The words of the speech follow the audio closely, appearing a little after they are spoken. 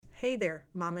Hey there,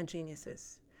 Mama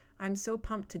Geniuses. I'm so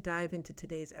pumped to dive into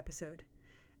today's episode.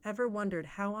 Ever wondered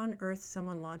how on earth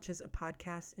someone launches a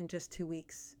podcast in just 2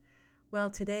 weeks?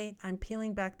 Well, today I'm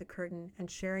peeling back the curtain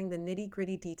and sharing the nitty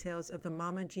gritty details of the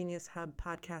Mama Genius Hub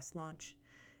podcast launch.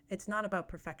 It's not about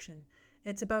perfection,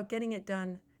 it's about getting it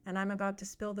done, and I'm about to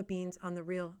spill the beans on the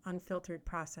real, unfiltered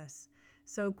process.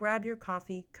 So grab your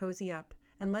coffee, cozy up,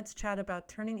 and let's chat about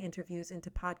turning interviews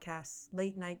into podcasts,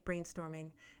 late night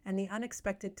brainstorming, and the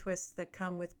unexpected twists that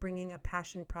come with bringing a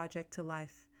passion project to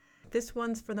life. This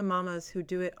one's for the mamas who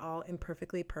do it all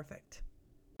imperfectly perfect.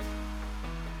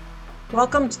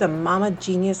 Welcome to the Mama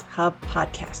Genius Hub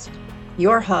podcast,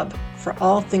 your hub for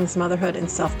all things motherhood and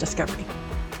self-discovery.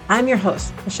 I'm your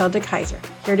host, Michelle DeKaiser,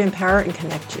 here to empower and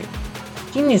connect you.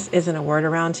 Genius isn't a word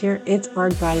around here, it's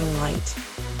our guiding light,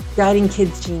 guiding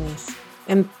kids' genius,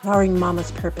 empowering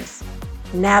mama's purpose,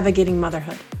 navigating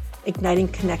motherhood, igniting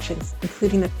connections,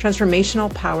 including the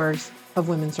transformational powers of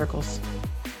women's circles,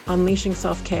 unleashing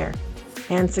self-care,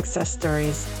 and success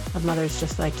stories of mothers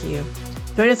just like you.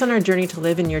 Join us on our journey to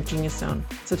live in your genius zone.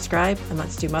 Subscribe and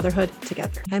let's do motherhood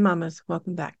together. Hi, mamas.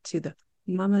 Welcome back to the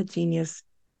Mama Genius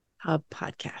Hub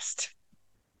podcast,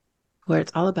 where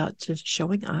it's all about just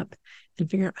showing up and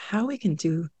figuring out how we can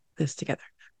do this together.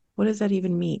 What does that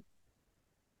even mean?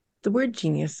 The word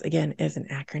genius, again, is an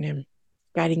acronym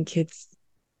guiding kids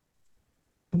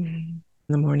in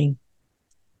the morning.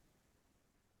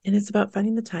 And it's about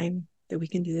finding the time that we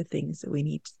can do the things that we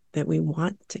need, that we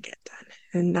want to get done,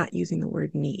 and not using the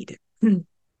word need.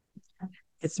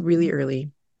 It's really early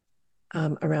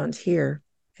around here.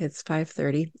 It's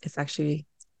 5:30. It's actually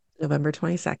November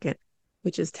 22nd,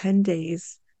 which is 10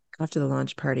 days after the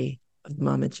launch party of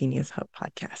Mama Genius Hub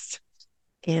podcast.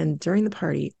 And during the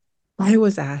party, I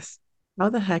was asked, how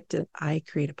the heck did I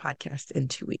create a podcast in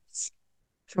 2 weeks?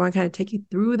 So I want to kind of take you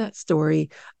through that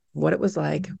story, what it was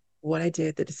like, what I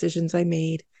did, the decisions I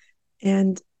made.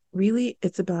 And really,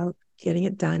 it's about getting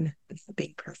it done and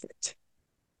being perfect.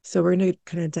 So we're going to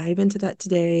kind of dive into that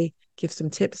today, give some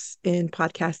tips in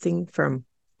podcasting from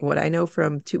what I know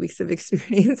from 2 weeks of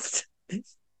experience.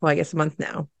 Well, I guess a month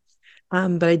now.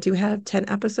 But I do have 10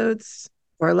 episodes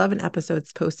or 11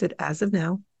 episodes posted as of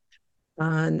now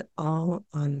on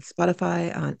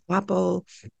Spotify, on Apple,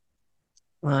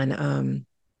 on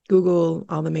Google,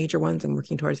 all the major ones. I'm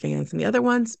working towards getting on some of the other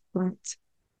ones, but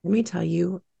let me tell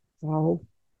you how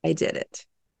I did it.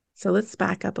 So let's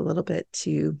back up a little bit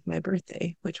to my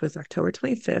birthday, which was October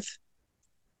 25th.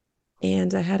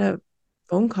 And I had a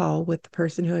phone call with the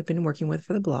person who I've been working with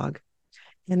for the blog.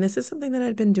 And this is something that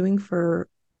I'd been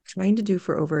trying to do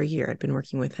for over a year. I'd been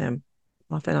working with him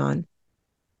off and on.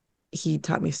 He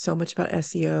taught me so much about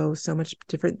SEO, so much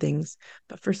different things.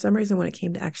 But for some reason, when it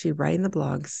came to actually writing the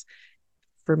blogs,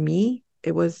 for me,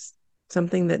 it was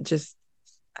something that just,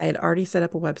 I had already set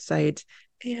up a website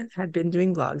and had been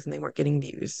doing blogs and they weren't getting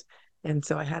views. And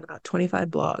so I had about 25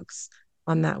 blogs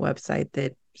on that website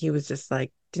that he was just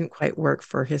like, didn't quite work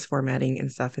for his formatting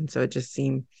and stuff. And so it just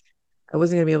seemed, I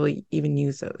wasn't going to be able to even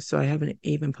use those. So I haven't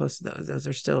even posted those. Those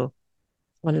are still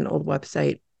on an old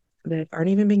website that aren't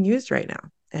even being used right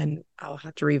now. And I'll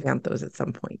have to revamp those at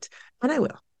some point. And I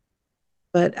will.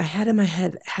 But I had in my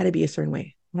head, it had to be a certain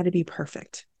way, it had to be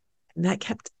perfect. And that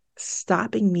kept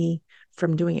stopping me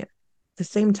from doing it. At the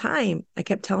same time, I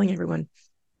kept telling everyone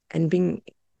and being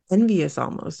envious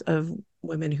almost of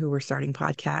women who were starting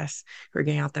podcasts, who were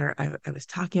getting out there. I was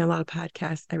talking a lot of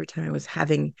podcasts. Every time I was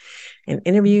having an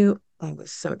interview, I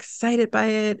was so excited by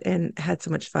it and had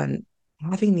so much fun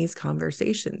having these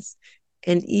conversations.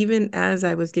 And even as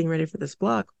I was getting ready for this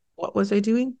blog, what was I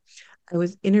doing? I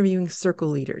was interviewing circle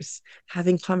leaders,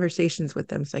 having conversations with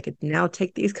them so I could now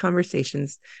take these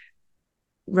conversations,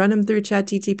 run them through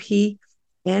ChatGPT,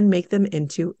 and make them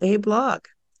into a blog.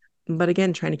 But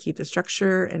again, trying to keep the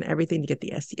structure and everything to get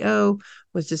the SEO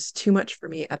was just too much for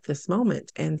me at this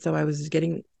moment. And so I was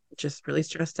getting just really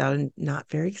stressed out and not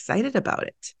very excited about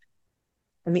it.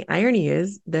 And the irony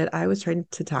is that I was trying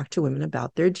to talk to women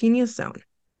about their genius zone.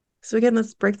 So again,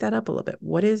 let's break that up a little bit.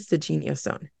 What is the genius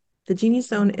zone? The genius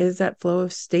zone is that flow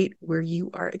of state where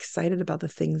you are excited about the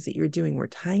things that you're doing, where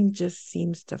time just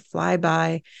seems to fly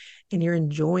by and you're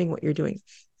enjoying what you're doing.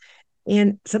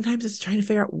 And sometimes it's trying to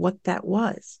figure out what that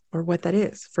was or what that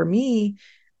is. For me,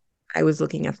 I was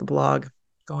looking at the blog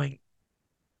going,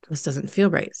 this doesn't feel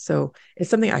right. So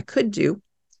it's something I could do.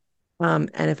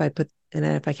 And if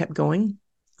I kept going,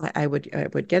 I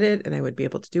would get it and I would be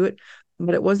able to do it,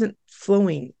 but it wasn't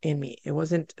flowing in me. It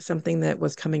wasn't something that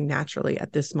was coming naturally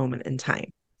at this moment in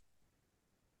time.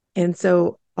 And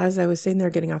so as I was sitting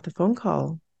there getting off the phone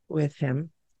call with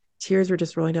him, tears were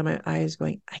just rolling down my eyes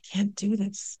going, I can't do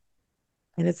this.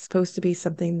 And it's supposed to be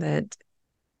something that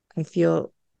I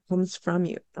feel comes from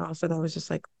you. And all of a sudden I was just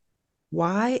like,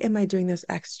 why am I doing this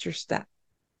extra step?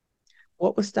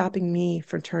 What was stopping me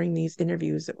from turning these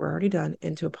interviews that were already done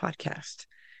into a podcast?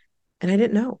 And I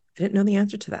didn't know. I didn't know the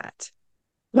answer to that.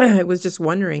 I was just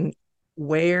wondering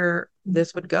where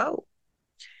this would go.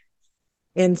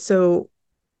 And so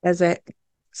as I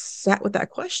sat with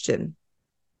that question,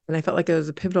 and I felt like it was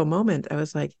a pivotal moment, I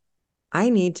was like, I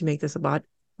need to make this a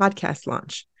podcast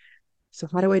launch. So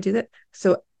how do I do that?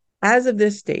 So as of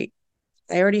this date,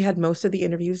 I already had most of the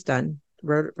interviews done,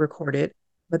 recorded,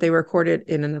 but they were recorded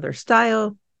in another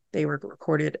style. They were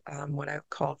recorded what I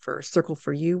call for Circle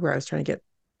for You, where I was trying to get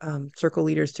circle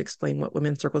leaders to explain what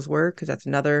women's circles were, because that's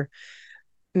another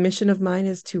mission of mine,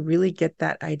 is to really get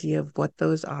that idea of what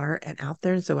those are and out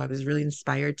there. And so I was really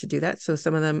inspired to do that. So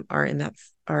some of them are in that,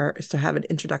 are to have an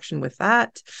introduction with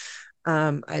that.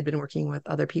 I've been working with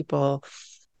other people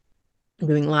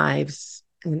doing lives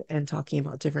and talking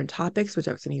about different topics, which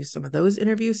I was going to use some of those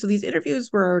interviews. So these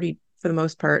interviews were already, for the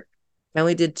most part, I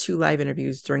only did 2 live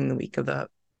interviews during the week of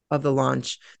the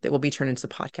launch that will be turned into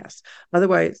the podcast.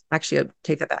 Otherwise, actually, I'll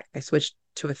take that back. I switched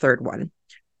to a third one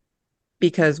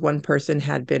because one person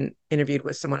had been interviewed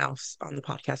with someone else on the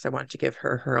podcast. I wanted to give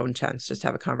her her own chance, just to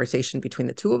have a conversation between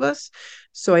the two of us.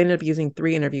 So I ended up using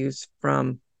 3 interviews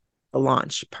from the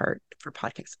launch part for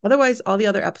podcasts. Otherwise, all the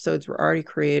other episodes were already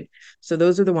created. So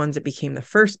those are the ones that became the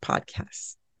first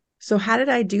podcasts. So how did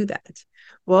I do that?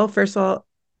 Well, first of all,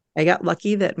 I got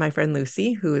lucky that my friend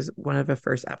Lucy, who is one of the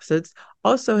first episodes,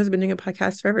 also has been doing a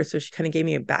podcast forever. So she kind of gave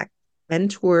me a back end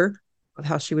tour of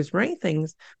how she was running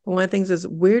things. But one of the things is,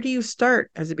 where do you start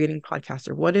as a beginning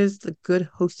podcaster? What is the good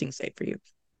hosting site for you?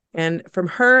 And from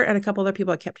her and a couple other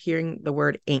people, I kept hearing the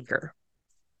word Anchor.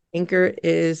 Anchor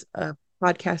is a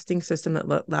podcasting system that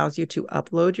allows you to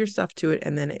upload your stuff to it,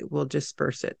 and then it will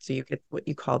disperse it. So you get what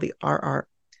you call the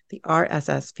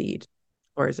RSS feed,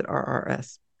 or is it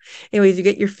RRS? Anyways, you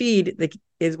get your feed that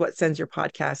is what sends your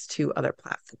podcast to other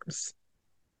platforms.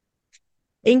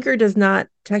 Anchor does not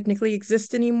technically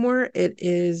exist anymore. It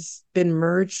is been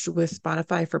merged with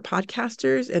Spotify for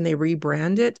podcasters, and they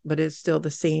rebrand it, but it's still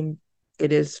the same.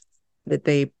 It is that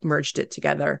they merged it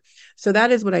together. So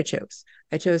that is what I chose.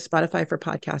 I chose Spotify for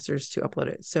podcasters to upload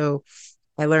it. So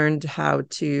I learned how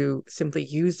to simply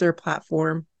use their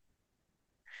platform,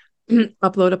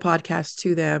 upload a podcast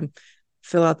to them,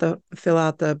 fill out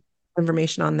the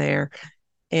information on there.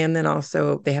 And then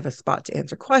also they have a spot to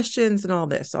answer questions and all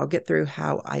this. So I'll get through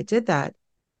how I did that.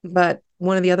 But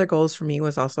one of the other goals for me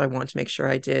was also I wanted to make sure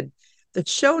I did the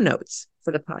show notes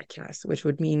for the podcast, which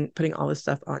would mean putting all this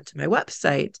stuff onto my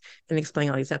website and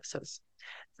explaining all these episodes.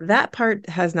 That part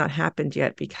has not happened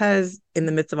yet because in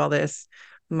the midst of all this,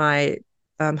 my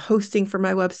hosting for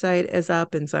my website is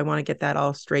up. And so I want to get that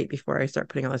all straight before I start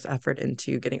putting all this effort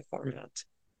into getting format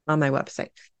on my website.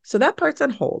 So that part's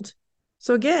on hold.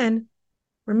 So again,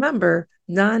 remember,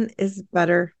 none is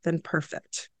better than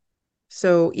perfect.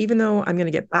 So even though I'm going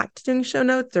to get back to doing show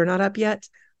notes, they're not up yet.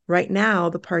 Right now,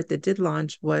 the part that did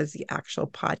launch was the actual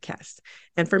podcast.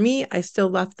 And for me, I still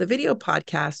left the video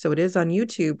podcast, so it is on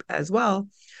YouTube as well.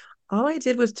 All I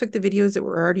did was took the videos that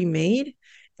were already made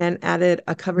and added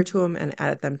a cover to them and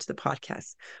added them to the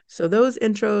podcast. So those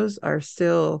intros are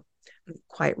still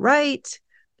quite right.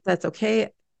 That's okay.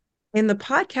 In the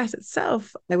podcast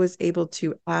itself, I was able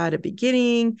to add a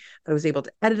beginning. I was able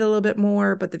to edit a little bit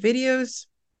more, but the videos,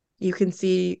 you can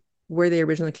see where they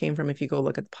originally came from if you go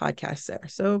look at the podcast there.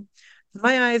 So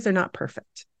my eyes are not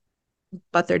perfect,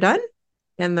 but they're done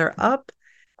and they're up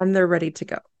and they're ready to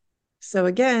go. So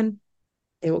again,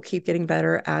 it will keep getting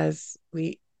better as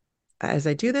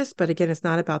I do this, but again, it's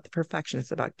not about the perfection.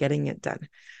 It's about getting it done.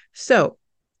 So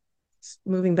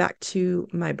moving back to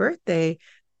my birthday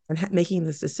and making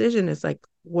this decision is like,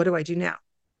 what do I do now?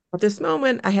 At this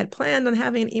moment, I had planned on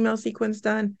having an email sequence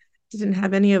done.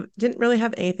 Didn't really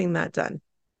have anything that done.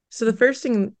 So the first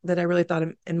thing that I really thought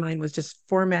in mind was just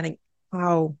formatting.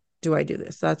 How do I do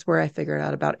this? So that's where I figured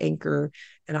out about Anchor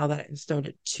and all that and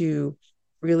started to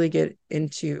really get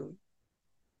into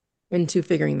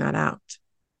figuring that out.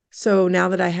 So now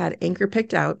that I had Anchor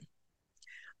picked out,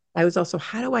 I was also,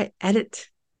 how do I edit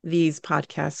these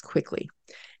podcasts quickly?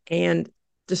 And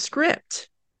the script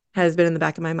has been in the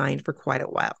back of my mind for quite a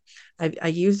while. I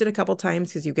used it a couple times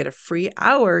because you get a free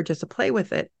hour just to play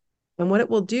with it. And what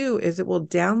it will do is it will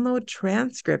download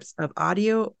transcripts of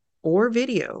audio or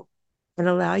video and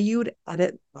allow you to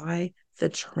edit by the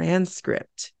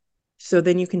transcript. So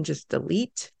then you can just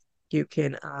delete. You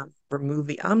can remove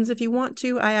the ums if you want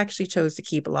to. I actually chose to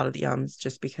keep a lot of the ums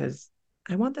just because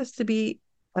I want this to be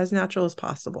as natural as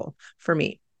possible for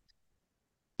me.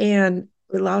 And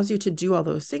it allows you to do all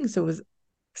those things. So it was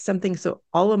something, so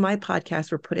all of my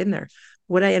podcasts were put in there.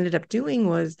 What I ended up doing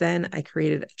was then I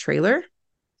created a trailer,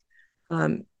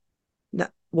 an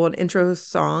intro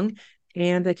song,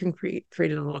 and I can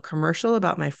created a little commercial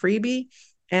about my freebie,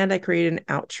 and I created an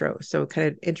outro. So it kind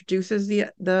of introduces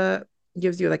the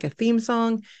gives you like a theme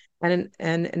song, and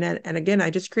again, I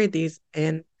just create these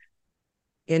in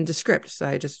Descript. So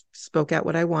I just spoke out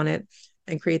what I wanted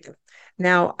and create them.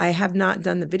 Now, I have not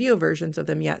done the video versions of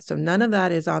them yet, so none of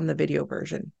that is on the video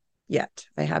version yet.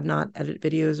 I have not edited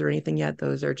videos or anything yet.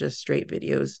 Those are just straight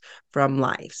videos from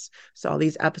lives. So all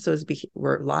these episodes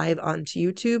were live onto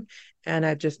YouTube, and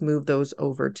I've just moved those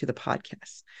over to the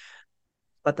podcast.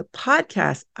 But the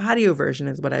podcast audio version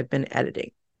is what I've been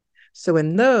editing. So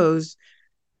in those,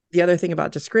 the other thing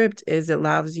about Descript is it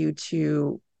allows you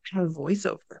to have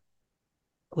voiceover.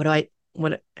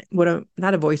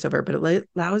 Not a voiceover, but it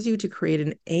allows you to create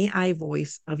an AI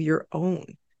voice of your own.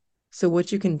 So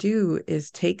what you can do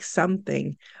is take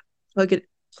something, plug it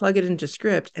into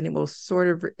Script, and it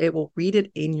will read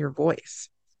it in your voice.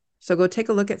 So go take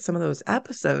a look at some of those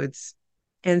episodes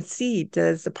and see,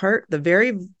 does the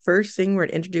very first thing where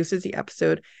it introduces the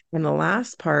episode and the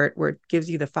last part where it gives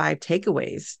you the 5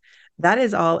 takeaways, that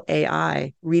is all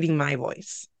AI reading my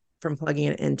voice from plugging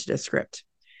it into the Script.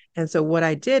 And so what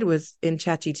I did was in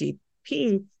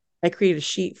ChatGPT, I created a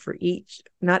sheet for each,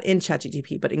 not in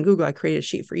ChatGPT, but in Google, I created a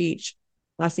sheet for each,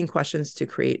 asking questions to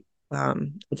create a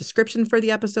description for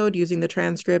the episode using the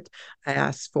transcript. I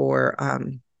asked for,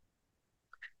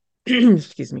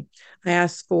 excuse me,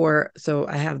 so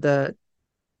I have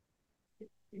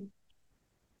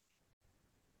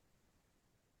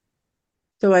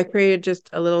so I created just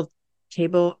a little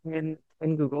table in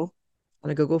Google, on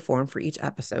a Google form for each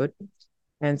episode.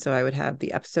 And so I would have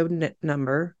the episode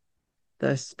number,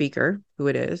 the speaker, who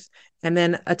it is, and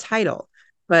then a title.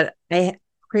 But I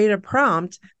created a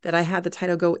prompt that I had the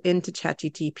title go into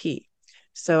ChatGPT.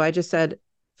 So I just said,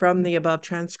 from the above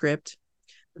transcript,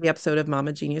 the episode of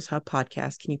Mama Genius Hub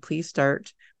podcast, can you please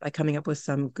start by coming up with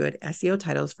some good SEO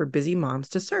titles for busy moms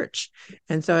to search?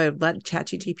 And so I let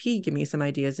ChatGPT give me some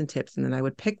ideas and tips, and then I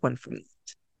would pick one from it.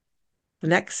 The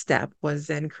next step was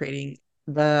then creating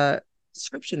the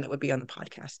description that would be on the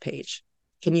podcast page.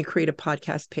 Can you create a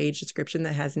podcast page description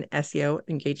that has an SEO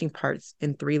engaging parts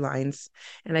in 3 lines?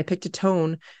 And I picked a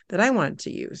tone that I wanted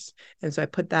to use. And so I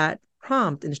put that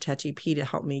prompt into ChatGPT to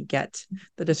help me get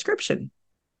the description.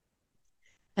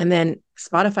 And then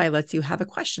Spotify lets you have a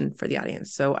question for the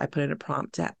audience. So I put in a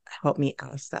prompt to help me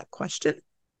ask that question.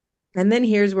 And then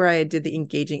here's where I did the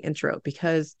engaging intro,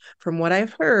 because from what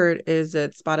I've heard is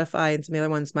that Spotify and some other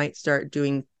ones might start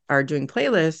doing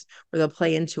playlists where they'll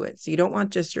play into it. So you don't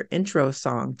want just your intro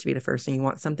song to be the first thing. You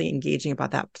want something engaging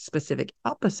about that specific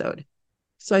episode.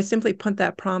 So I simply put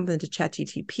that prompt into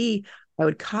ChatGPT. I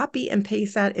would copy and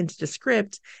paste that into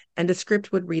Descript, and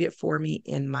Descript would read it for me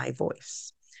in my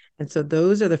voice. And so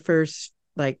those are the first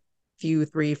few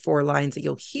 3-4 lines that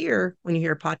you'll hear when you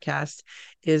hear a podcast,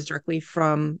 is directly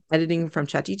from editing from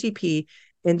ChatGPT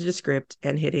into Descript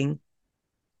and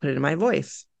put it in my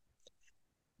voice.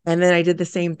 And then I did the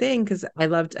same thing because I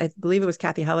believe it was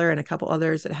Kathy Heller and a couple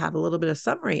others that have a little bit of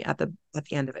summary at the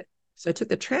end of it. So I took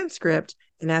the transcript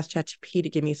and asked ChatGPT to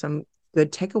give me some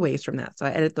good takeaways from that. So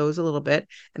I edit those a little bit,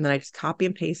 and then I just copy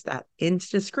and paste that into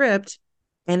the script,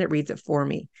 and it reads it for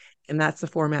me. And that's the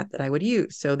format that I would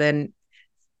use. So then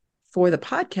for the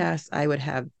podcast, I would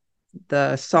have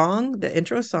the song, the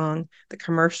intro song, the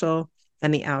commercial,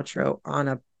 and the outro on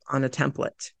a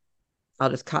template. I'll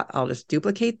just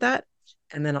duplicate that,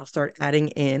 and then I'll start adding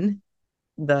in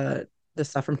the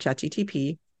stuff from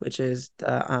ChatGPT, which is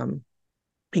the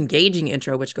engaging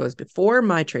intro, which goes before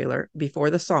my trailer, before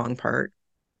the song part,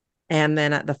 and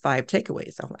then at the 5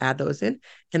 takeaways, I'll add those in,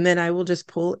 and then I will just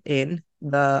pull in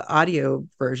the audio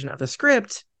version of the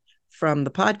script from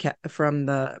the podcast, from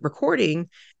the recording,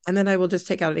 and then I will just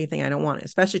take out anything I don't want,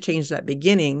 especially change that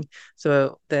beginning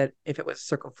so that if it was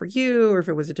Circle for You or if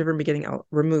it was a different beginning, I'll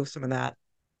remove some of that.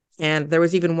 And there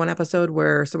was even one episode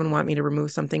where someone wanted me to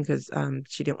remove something because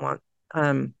she didn't want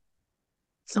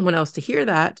someone else to hear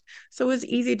that. So it was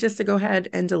easy just to go ahead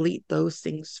and delete those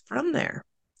things from there.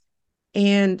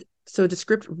 And so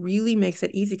Descript really makes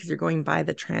it easy because you're going by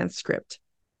the transcript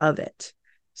of it.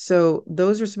 So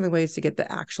those are some of the ways to get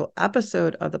the actual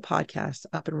episode of the podcast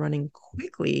up and running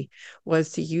quickly,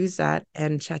 was to use that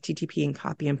and ChatGPT and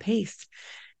copy and paste.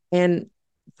 And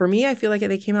for me, I feel like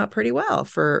they came out pretty well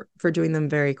for doing them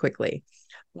very quickly.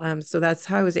 So that's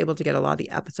how I was able to get a lot of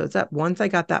the episodes up. Once I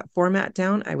got that format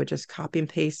down, I would just copy and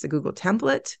paste the Google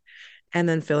template and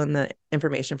then fill in the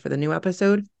information for the new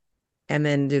episode, and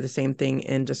then do the same thing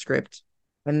in Descript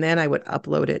And then I would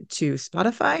upload it to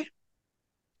Spotify.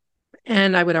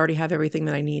 And I would already have everything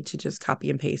that I need to just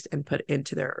copy and paste and put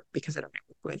into there because I don't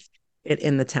work with it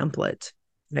in the template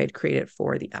that I'd created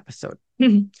for the episode.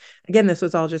 Again, this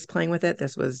was all just playing with it.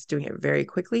 This was doing it very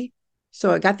quickly.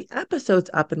 So I got the episodes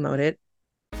up and loaded.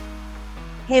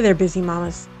 Hey there, busy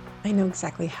mamas. I know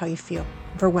exactly how you feel.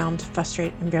 Overwhelmed,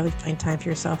 frustrated, and barely find time for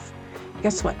yourself.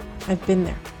 Guess what? I've been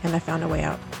there and I found a way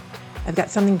out. I've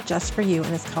got something just for you,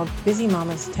 and it's called Busy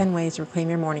Mama's 10 Ways to Reclaim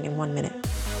Your Morning in 1 minute.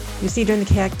 You see, during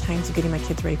the chaotic times of getting my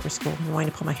kids ready for school and wanting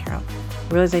to pull my hair out,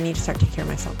 I realized I need to start taking care of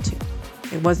myself too.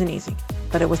 It wasn't easy,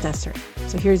 but it was necessary.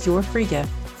 So here's your free gift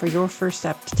for your first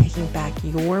step to taking back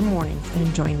your mornings and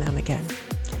enjoying them again.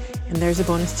 And there's a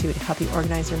bonus too to help you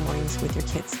organize your mornings with your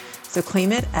kids. So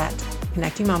claim it at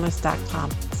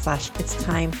connectingmamas.com/it's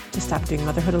time to stop doing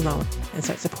motherhood alone and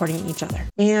start supporting each other.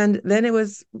 And then it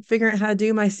was figuring out how to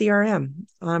do my CRM.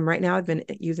 Right now I've been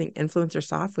using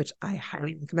Influencersoft, which I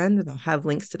highly recommend. And I'll have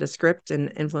links to the script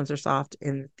and Influencersoft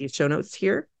in the show notes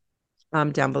here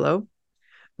down below.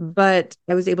 But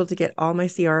I was able to get all my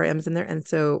CRMs in there. And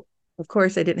so, of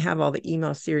course, I didn't have all the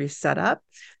email series set up.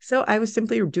 So I was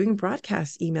simply doing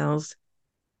broadcast emails.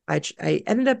 I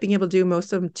ended up being able to do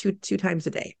most of them two times a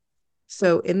day.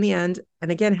 So in the end, and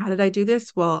again, how did I do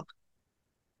this? Well,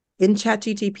 in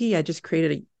ChatGTP, I just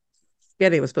created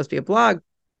again, it was supposed to be a blog.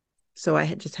 So I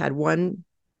had just had one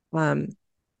where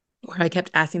I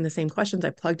kept asking the same questions. I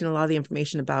plugged in a lot of the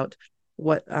information about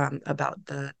about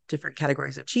the different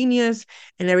categories of genius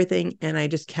and everything. And I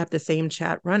just kept the same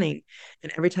chat running.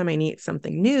 And every time I need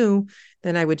something new,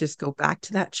 then I would just go back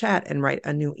to that chat and write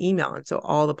a new email. And so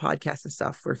all the podcasts and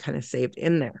stuff were kind of saved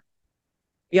in there.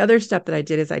 The other step that I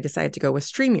did is I decided to go with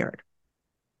StreamYard.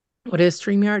 What is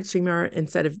StreamYard? StreamYard,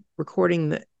 instead of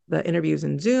recording the interviews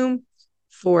in Zoom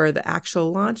for the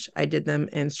actual launch, I did them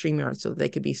in StreamYard so they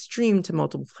could be streamed to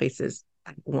multiple places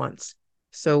at once.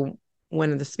 So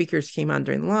when the speakers came on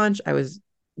during the launch, I was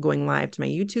going live to my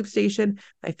YouTube station,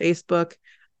 my Facebook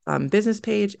business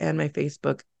page, and my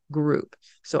Facebook group.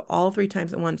 So all 3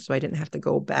 times at once, so I didn't have to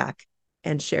go back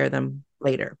and share them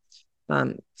later.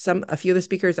 A few of the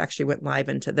speakers actually went live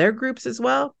into their groups as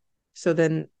well. So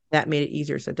then that made it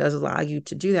easier. So it does allow you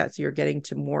to do that. So you're getting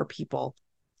to more people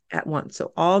at once.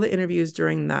 So all the interviews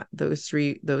during those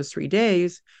three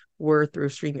days were through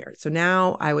StreamYard. So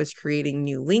now I was creating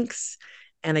new links.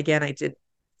 And again, I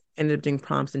ended up doing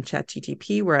prompts in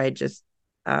ChatGTP where I just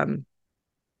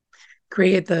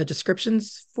created the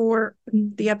descriptions for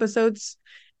the episodes.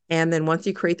 And then once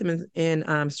you create them in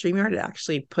StreamYard, it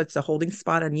actually puts a holding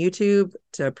spot on YouTube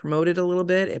to promote it a little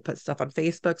bit. It puts stuff on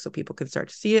Facebook so people can start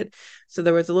to see it. So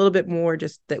there was a little bit more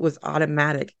just that was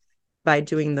automatic by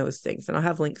doing those things. And I'll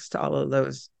have links to all of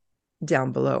those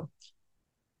down below.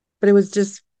 But it was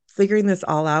just figuring this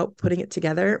all out, putting it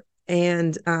together.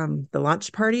 And the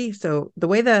launch party. So the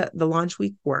way the launch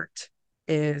week worked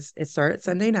is it started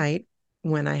Sunday night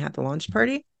when I had the launch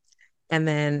party. And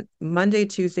then Monday,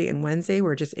 Tuesday, and Wednesday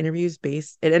were just interviews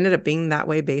based. It ended up being that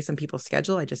way based on people's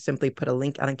schedule. I just simply put a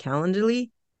link on a Calendly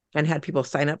and had people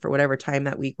sign up for whatever time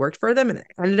that week worked for them. And it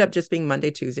ended up just being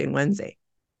Monday, Tuesday, and Wednesday.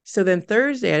 So then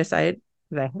Thursday, I decided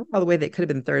that all the way that could have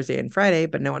been Thursday and Friday,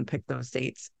 but no one picked those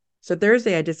dates. So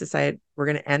Thursday, I just decided we're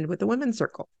going to end with the women's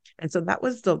circle. And so that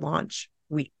was the launch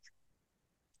week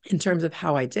in terms of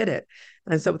how I did it.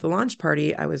 And so with the launch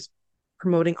party, I was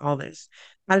promoting all this.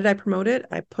 How did I promote it?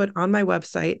 I put on my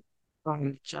website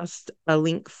just a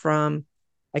link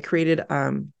I created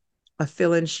a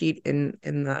fill-in sheet in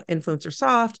the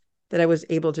Influencersoft that I was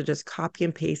able to just copy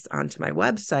and paste onto my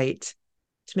website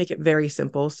to make it very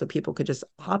simple so people could just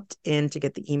opt in to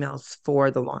get the emails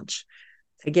for the launch.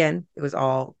 Again, it was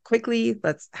all quickly.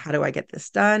 How do I get this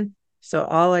done? So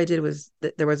all I did was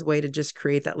there was a way to just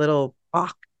create that little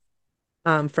box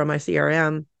from my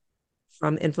CRM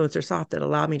from Influencersoft that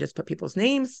allowed me to just put people's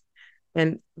names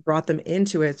and brought them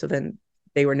into it. So then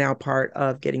they were now part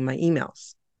of getting my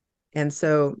emails. And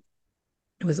so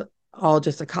it was all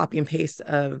just a copy and paste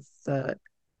of the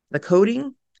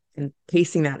coding and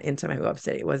pasting that into my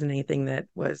website. It wasn't anything that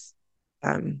was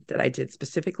that I did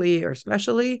specifically or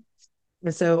specially.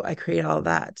 And so I created all of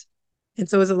that. And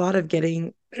so it was a lot of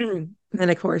getting, and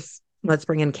of course, let's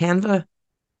bring in Canva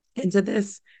into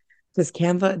this, because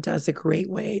Canva does a great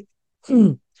way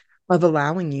of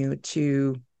allowing you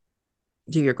to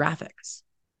do your graphics.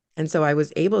 And so I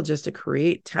was able just to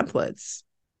create templates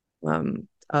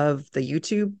of the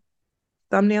YouTube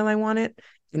thumbnail I wanted,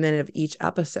 and then of each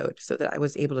episode so that I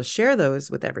was able to share those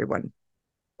with everyone.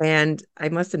 And I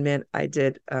must admit, I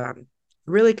did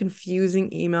really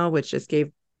confusing email, which just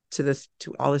gave to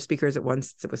all the speakers at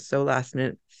once. It was so last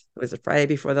minute. It was a Friday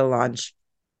before the launch.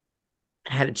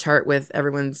 I had a chart with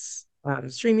everyone's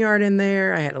StreamYard in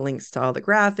there. I had links to all the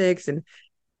graphics, and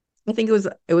I think it was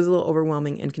a little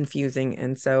overwhelming and confusing.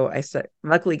 And so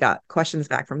luckily got questions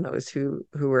back from those who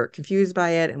were confused by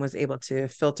it, and was able to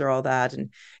filter all that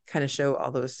and kind of show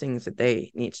all those things that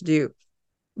they need to do.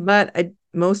 But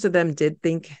most of them did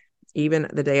think, even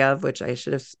the day of, which I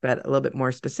should have been a little bit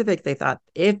more specific, they thought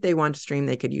if they want to stream,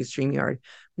 they could use StreamYard,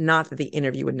 not that the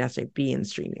interview would necessarily be in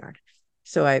StreamYard.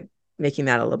 So I making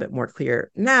that a little bit more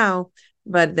clear now.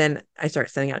 But then I start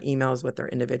sending out emails with their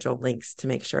individual links to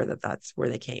make sure that that's where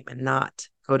they came, and not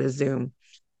go to Zoom,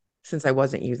 since I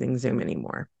wasn't using Zoom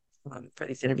anymore for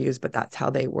these interviews. But that's how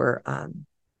they were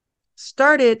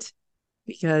started,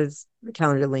 because the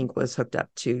calendar link was hooked up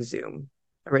to Zoom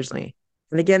originally.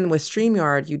 And again, with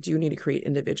StreamYard, you do need to create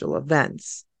individual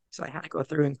events. So I had to go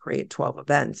through and create 12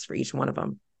 events for each one of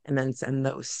them, and then send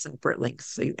those separate links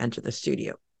so you enter the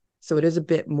studio. So it is a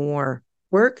bit more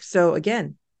work. So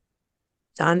again,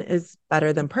 done is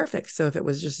better than perfect. So if it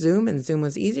was just Zoom and Zoom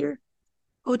was easier,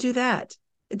 go do that.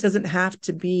 It doesn't have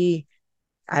to be.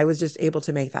 I was just able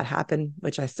to make that happen,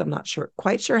 which I still not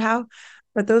quite sure how.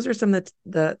 But those are some of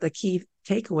the key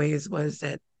takeaways. Was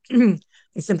that I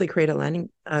simply create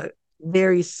a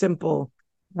very simple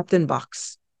opt-in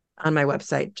box on my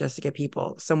website, just to get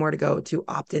people somewhere to go to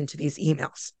opt into these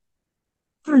emails.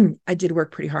 I did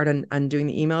work pretty hard on doing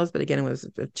the emails, but again, it was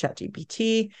with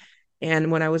ChatGPT.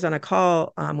 And when I was on a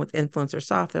call with Influencer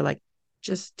Soft, they're like,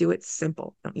 just do it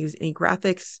simple. Don't use any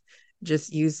graphics.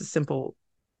 Just use the simple.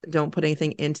 Don't put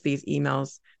anything into these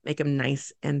emails. Make them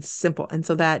nice and simple. And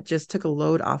so that just took a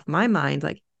load off my mind.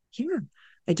 Like, here,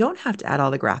 I don't have to add all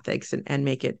the graphics and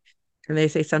make it. And they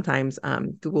say sometimes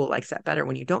Google likes that better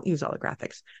when you don't use all the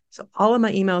graphics. So all of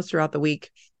my emails throughout the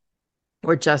week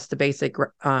were just the basic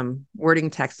wording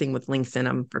texting with links in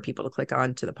them for people to click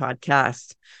on to the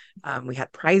podcast. We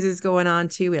had prizes going on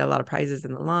too. We had a lot of prizes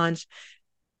in the launch.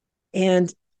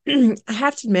 And I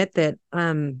have to admit that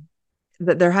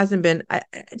that there hasn't been, I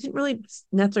didn't really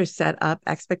necessarily set up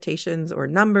expectations or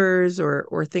numbers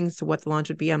or things to what the launch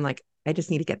would be. I'm like, I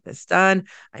just need to get this done.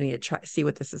 I need to try see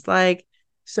what this is like.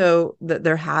 So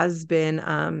there has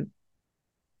been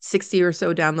 60 or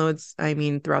so downloads, I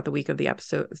mean, throughout the week of the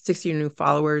episode, 60 new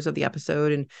followers of the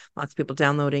episode, and lots of people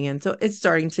downloading. And so it's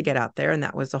starting to get out there. And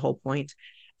that was the whole point.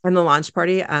 And the launch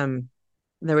party,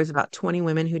 there was about 20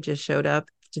 women who just showed up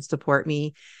to support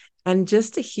me. And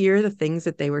just to hear the things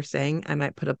that they were saying, I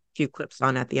might put a few clips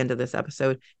on at the end of this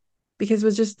episode, because it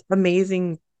was just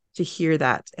amazing to hear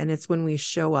that. And it's when we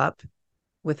show up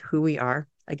with who we are.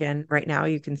 Again, right now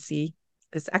you can see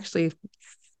it's actually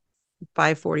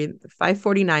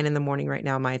 5:49 in the morning right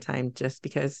now, my time, just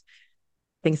because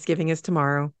Thanksgiving is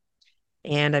tomorrow.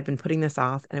 And I've been putting this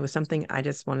off, and it was something I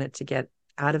just wanted to get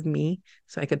out of me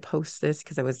so I could post this,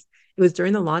 because it was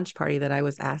during the launch party that I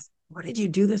was asked, "Why did you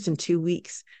do this in 2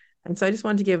 weeks?" And so I just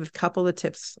wanted to give a couple of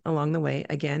tips along the way.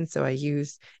 Again, so I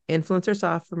use Influencer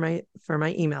Soft for my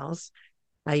emails.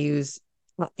 I use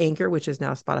Anchor, which is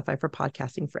now Spotify for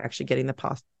podcasting, for actually getting the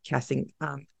podcasting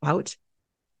out.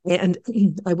 And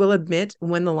I will admit,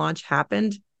 when the launch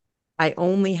happened, I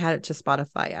only had it to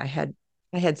Spotify. I had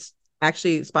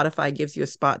actually, Spotify gives you a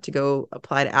spot to go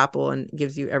apply to Apple and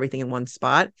gives you everything in one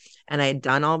spot. And I had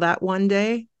done all that one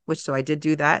day, so I did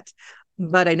do that,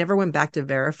 but I never went back to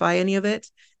verify any of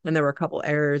it. And there were a couple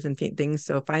errors and things.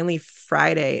 So finally,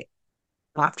 Friday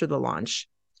after the launch,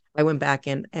 I went back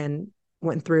and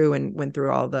went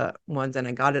through all the ones, and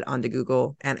I got it onto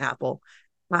Google and Apple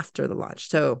after the launch.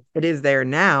 So it is there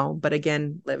now, but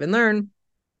again, live and learn.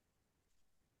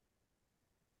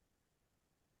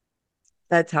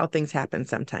 That's how things happen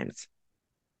sometimes.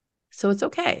 So it's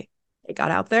okay. It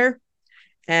got out there.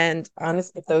 And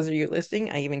honestly, if those of you listening,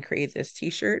 I even created this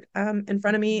t-shirt in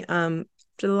front of me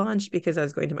to the launch, because I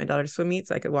was going to my daughter's swim meet,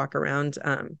 so I could walk around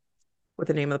with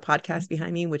the name of the podcast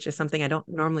behind me, which is something I don't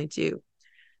normally do.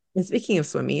 And speaking of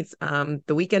swim meets,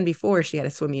 the weekend before, she had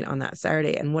a swim meet on that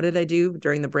Saturday. And what did I do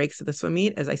during the breaks of the swim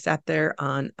meet? As I sat there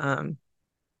on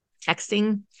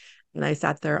texting, and I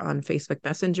sat there on Facebook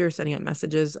Messenger sending out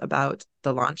messages about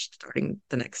the launch starting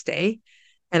the next day.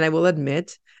 And I will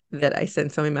admit that I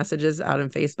sent so many messages out on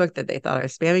Facebook that they thought I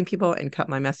was spamming people, and cut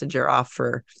my messenger off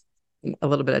for a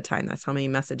little bit of time. That's how many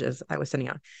messages I was sending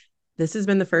out. This has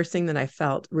been the first thing that I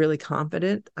felt really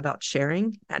confident about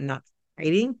sharing and not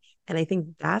hiding. And I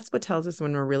think that's what tells us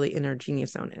when we're really in our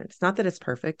genius zone. And it's not that it's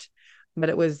perfect, but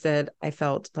it was that I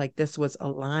felt like this was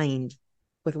aligned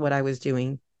with what I was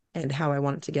doing and how I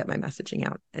wanted to get my messaging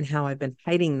out, and how I've been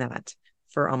hiding that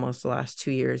for almost the last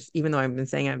 2 years, even though I've been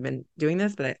saying I've been doing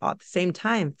this, but I at the same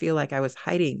time feel like I was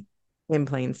hiding in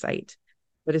plain sight.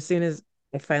 But as soon as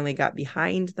I finally got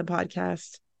behind the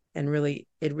podcast, and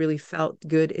it really felt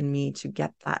good in me to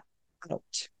get that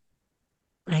out.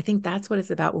 And I think that's what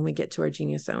it's about when we get to our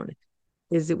genius zone,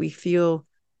 is that we feel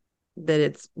that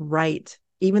it's right,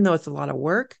 even though it's a lot of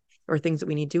work or things that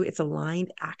we need to do, it's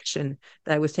aligned action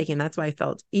that I was taking. That's why I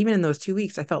felt, even in those 2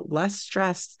 weeks, I felt less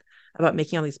stressed about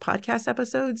making all these podcast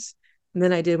episodes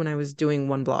than I did when I was doing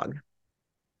one blog.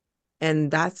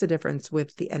 And that's the difference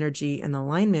with the energy and the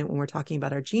alignment when we're talking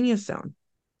about our genius zone,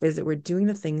 is that we're doing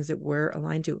the things that we're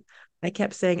aligned to. I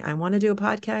kept saying, I want to do a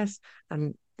podcast.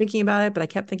 I'm thinking about it, but I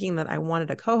kept thinking that I wanted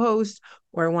a co-host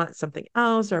or I want something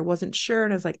else, or I wasn't sure.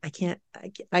 And I was like, I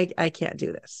can't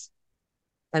do this.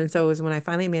 And so it was when I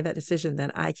finally made that decision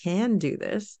that I can do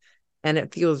this and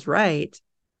it feels right,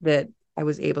 that I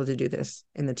was able to do this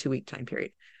in the 2-week time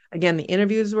period. Again, the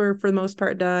interviews were for the most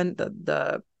part done.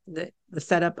 The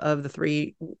setup of the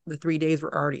three days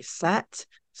were already set.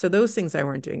 So those things I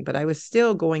weren't doing, but I was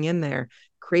still going in there,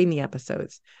 creating the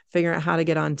episodes, figuring out how to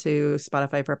get onto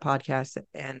Spotify for a podcast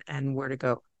and where to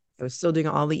go. I was still doing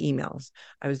all the emails.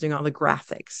 I was doing all the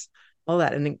graphics, all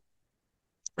that. And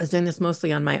I was doing this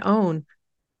mostly on my own.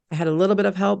 I had a little bit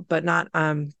of help, but not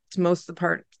to most of the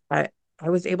part. I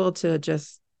was able to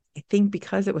just, I think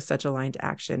because it was such aligned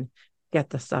action, get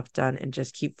the stuff done and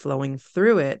just keep flowing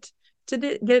through it to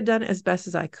get it done as best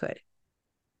as I could.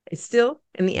 It still,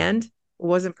 in the end,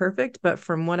 wasn't perfect, but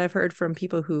from what I've heard from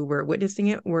people who were witnessing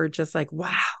it, were just like,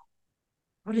 wow,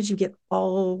 how did you get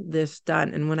all this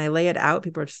done? And when I lay it out,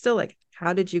 people are still like,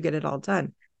 how did you get it all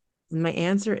done? And my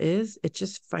answer is, it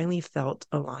just finally felt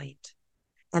aligned.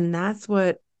 And that's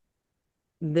what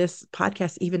this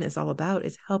podcast even is all about,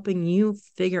 is helping you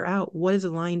figure out what is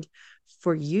aligned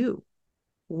for you.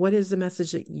 What is the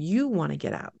message that you want to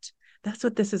get out? That's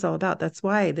what this is all about. That's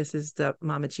why this is the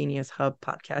Mama Genius Hub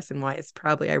podcast, and why it's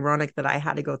probably ironic that I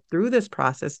had to go through this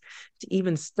process to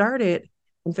even start it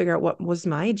and figure out what was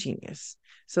my genius,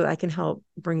 so that I can help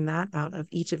bring that out of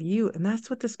each of you. And that's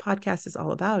what this podcast is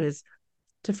all about, is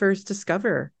to first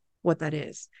discover what that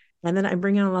is. And then I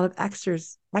bring in a lot of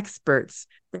experts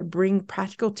that bring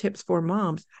practical tips for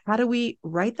moms. How do we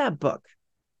write that book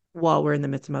while we're in the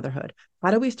midst of motherhood?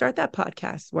 How do we start that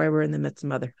podcast while we're in the midst of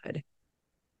motherhood?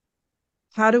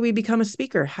 How do we become a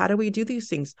speaker? How do we do these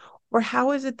things? Or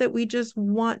how is it that we just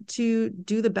want to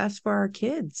do the best for our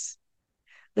kids?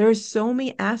 There are so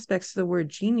many aspects to the word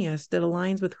genius that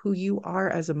aligns with who you are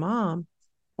as a mom.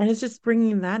 And it's just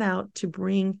bringing that out to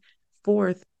bring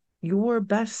forth your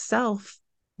best self,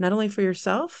 not only for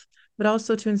yourself, but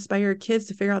also to inspire your kids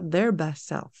to figure out their best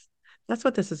self. That's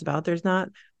what this is about. There's not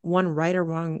one right or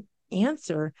wrong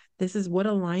answer. This is what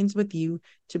aligns with you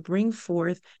to bring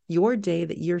forth your day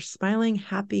that you're smiling,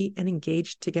 happy, and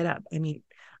engaged to get up. I mean,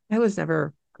 I was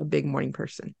never a big morning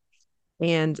person.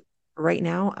 And right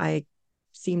now I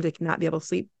seem to not be able to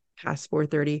sleep past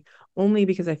 4:30, only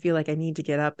because I feel like I need to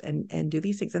get up and do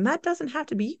these things. And that doesn't have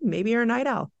to be, maybe you're a night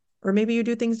owl, or maybe you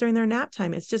do things during their nap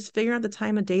time. It's just figuring out the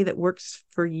time of day that works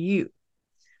for you.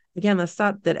 Again, let's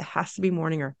stop that it has to be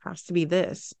morning or it has to be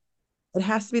this. It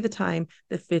has to be the time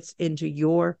that fits into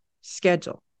your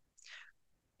schedule,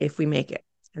 if we make it.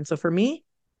 And so for me,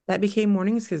 that became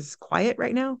mornings because it's quiet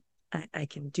right now. I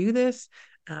can do this.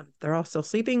 They're all still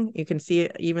sleeping. You can see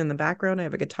it even in the background. I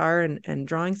have a guitar and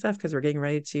drawing stuff because we're getting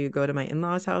ready to go to my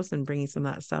in-laws' house and bringing some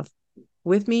of that stuff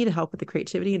with me to help with the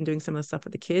creativity and doing some of the stuff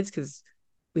with the kids, because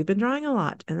we've been drawing a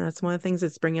lot. And that's one of the things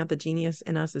that's bringing out the genius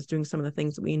in us, is doing some of the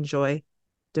things that we enjoy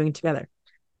doing together.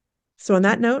 So on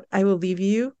that note, I will leave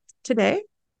you today.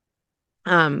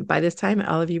 By this time,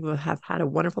 all of you will have had a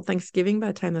wonderful Thanksgiving by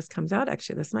the time this comes out.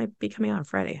 Actually, this might be coming out on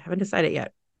Friday. I haven't decided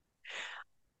yet.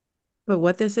 But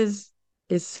what this is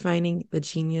finding the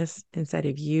genius inside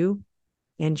of you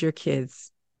and your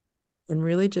kids, and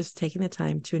really just taking the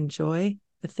time to enjoy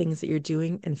the things that you're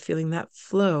doing and feeling that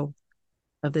flow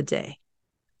of the day.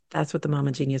 That's what the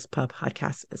Mama Genius Pub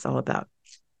podcast is all about.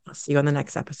 I'll see you on the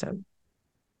next episode.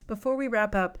 Before we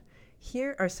wrap up,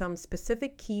 here are some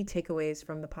specific key takeaways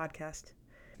from the podcast.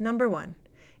 Number 1,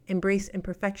 embrace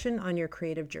imperfection on your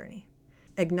creative journey.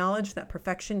 Acknowledge that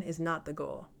perfection is not the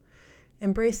goal.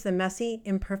 Embrace the messy,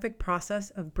 imperfect process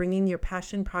of bringing your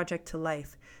passion project to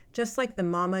life, just like the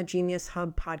Mama Genius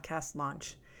Hub podcast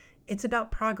launch. It's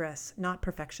about progress, not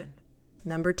perfection.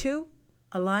 Number 2,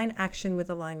 align action with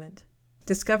alignment.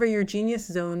 Discover your genius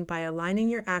zone by aligning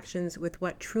your actions with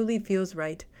what truly feels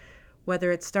right.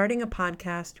 Whether it's starting a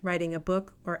podcast, writing a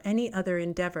book, or any other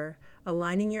endeavor,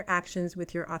 aligning your actions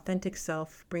with your authentic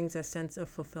self brings a sense of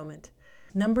fulfillment.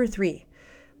 Number 3,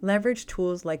 leverage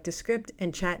tools like Descript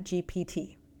and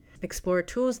ChatGPT. Explore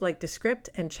tools like Descript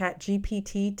and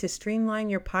ChatGPT to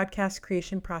streamline your podcast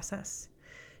creation process.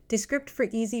 Descript for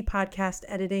easy podcast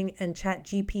editing and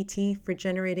ChatGPT for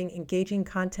generating engaging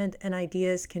content and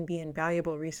ideas can be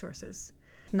invaluable resources.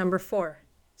 Number 4,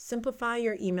 simplify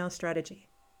your email strategy.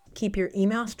 Keep your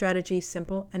email strategy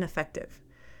simple and effective.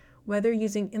 Whether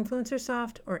using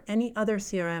Influencersoft or any other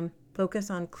CRM, focus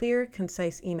on clear,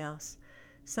 concise emails.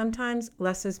 Sometimes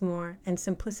less is more, and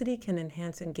simplicity can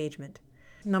enhance engagement.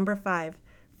 Number 5,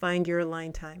 find your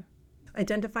align time.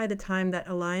 Identify the time that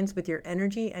aligns with your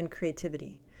energy and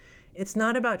creativity. It's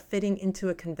not about fitting into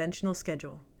a conventional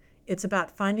schedule. It's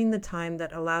about finding the time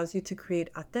that allows you to create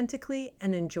authentically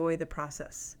and enjoy the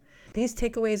process. These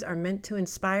takeaways are meant to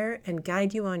inspire and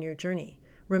guide you on your journey,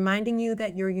 reminding you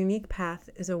that your unique path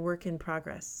is a work in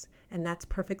progress, and that's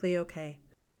perfectly okay.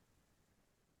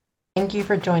 Thank you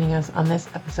for joining us on this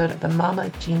episode of the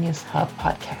Mama Genius Hub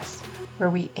podcast, where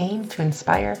we aim to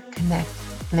inspire, connect,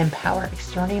 and empower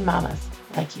extraordinary mamas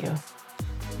like you.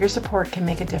 Your support can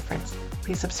make a difference.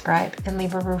 Please subscribe and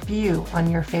leave a review on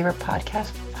your favorite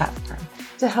podcast platform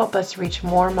to help us reach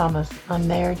more mamas on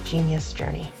their genius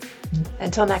journey.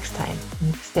 Until next time,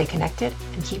 stay connected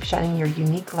and keep shining your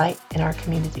unique light in our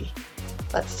community.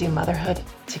 Let's do motherhood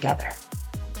together.